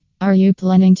Are you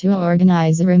planning to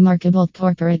organize a remarkable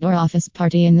corporate or office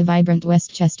party in the vibrant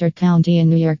Westchester County in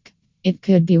New York? It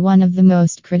could be one of the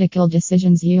most critical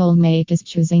decisions you'll make is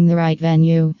choosing the right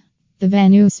venue. The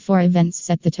venues for events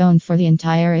set the tone for the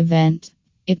entire event.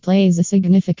 It plays a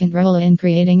significant role in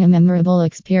creating a memorable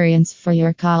experience for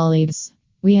your colleagues.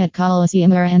 We at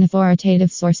Coliseum are an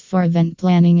authoritative source for event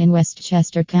planning in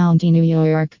Westchester County, New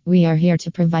York. We are here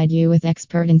to provide you with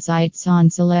expert insights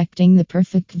on selecting the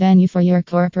perfect venue for your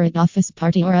corporate office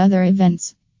party or other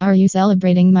events. Are you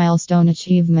celebrating milestone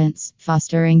achievements,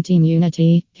 fostering team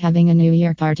unity, having a New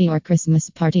Year party or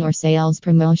Christmas party or sales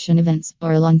promotion events,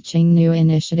 or launching new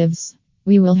initiatives?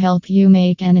 We will help you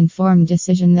make an informed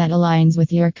decision that aligns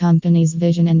with your company's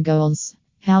vision and goals.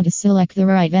 How to select the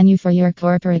right venue for your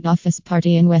corporate office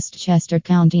party in Westchester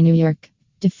County, New York.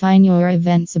 Define your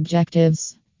event's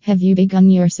objectives. Have you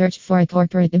begun your search for a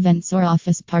corporate events or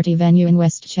office party venue in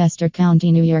Westchester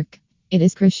County, New York? It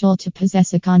is crucial to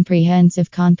possess a comprehensive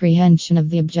comprehension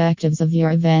of the objectives of your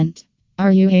event.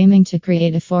 Are you aiming to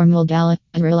create a formal gala,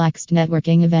 a relaxed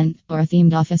networking event, or a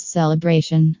themed office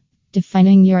celebration?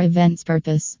 Defining your event's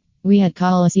purpose. We at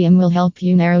Coliseum will help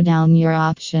you narrow down your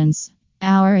options.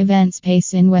 Our event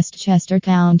space in Westchester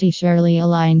County surely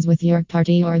aligns with your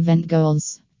party or event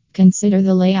goals. Consider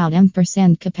the layout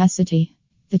 & capacity.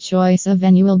 The choice of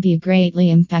venue will be greatly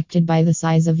impacted by the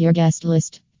size of your guest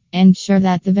list. Ensure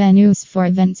that the venues for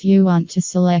events you want to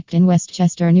select in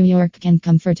Westchester, New York can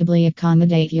comfortably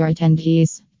accommodate your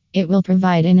attendees. It will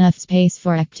provide enough space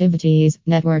for activities,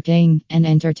 networking, and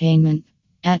entertainment.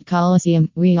 At Coliseum,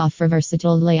 we offer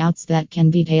versatile layouts that can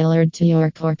be tailored to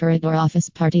your corporate or office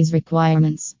party's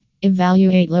requirements.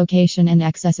 Evaluate location and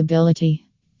accessibility.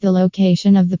 The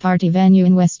location of the party venue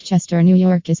in Westchester, New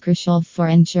York is crucial for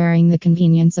ensuring the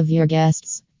convenience of your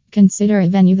guests. Consider a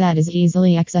venue that is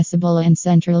easily accessible and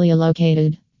centrally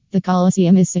located. The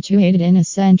Coliseum is situated in a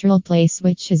central place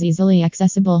which is easily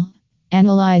accessible.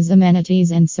 Analyze amenities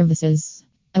and services.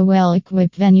 A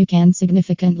well-equipped venue can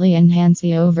significantly enhance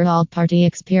the overall party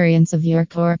experience of your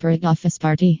corporate office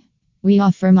party. We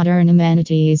offer modern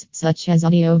amenities such as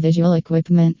audio-visual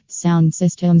equipment, sound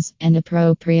systems, and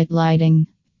appropriate lighting.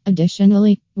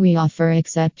 Additionally, we offer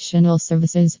exceptional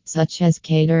services such as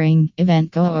catering,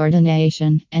 event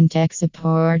coordination, and tech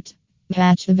support.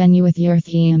 Match the venue with your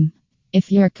theme.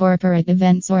 If your corporate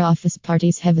events or office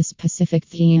parties have a specific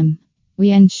theme,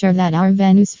 we ensure that our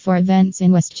venues for events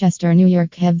in Westchester, New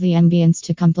York have the ambience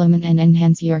to complement and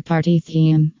enhance your party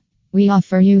theme. We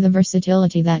offer you the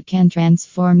versatility that can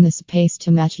transform the space to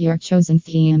match your chosen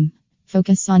theme.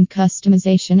 Focus on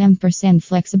customization &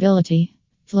 flexibility.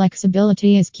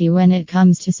 Flexibility is key when it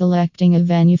comes to selecting a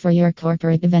venue for your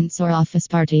corporate events or office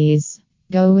parties.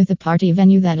 Go with a party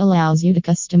venue that allows you to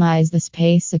customize the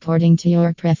space according to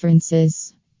your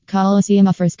preferences. Coliseum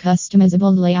offers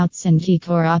customizable layouts and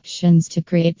decor options to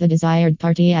create the desired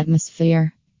party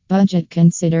atmosphere. Budget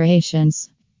considerations.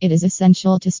 It is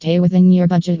essential to stay within your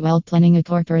budget while planning a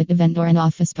corporate event or an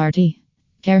office party.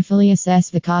 Carefully assess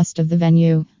the cost of the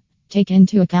venue. Take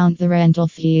into account the rental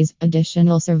fees,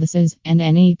 additional services, and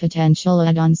any potential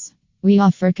add-ons. We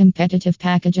offer competitive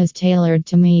packages tailored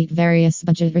to meet various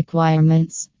budget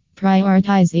requirements.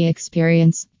 Prioritize the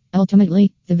experience.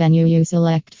 Ultimately, the venue you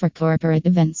select for corporate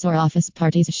events or office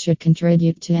parties should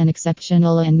contribute to an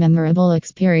exceptional and memorable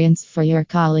experience for your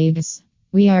colleagues.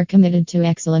 We are committed to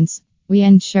excellence. We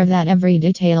ensure that every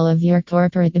detail of your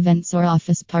corporate events or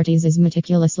office parties is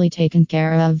meticulously taken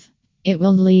care of. It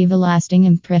will leave a lasting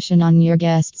impression on your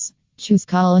guests. Choose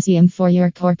Coliseum for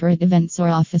your corporate events or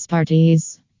office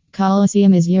parties.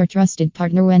 Coliseum is your trusted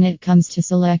partner when it comes to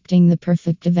selecting the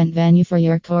perfect event venue for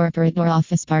your corporate or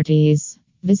office parties.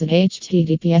 Visit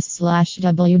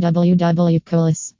https://www.colis.com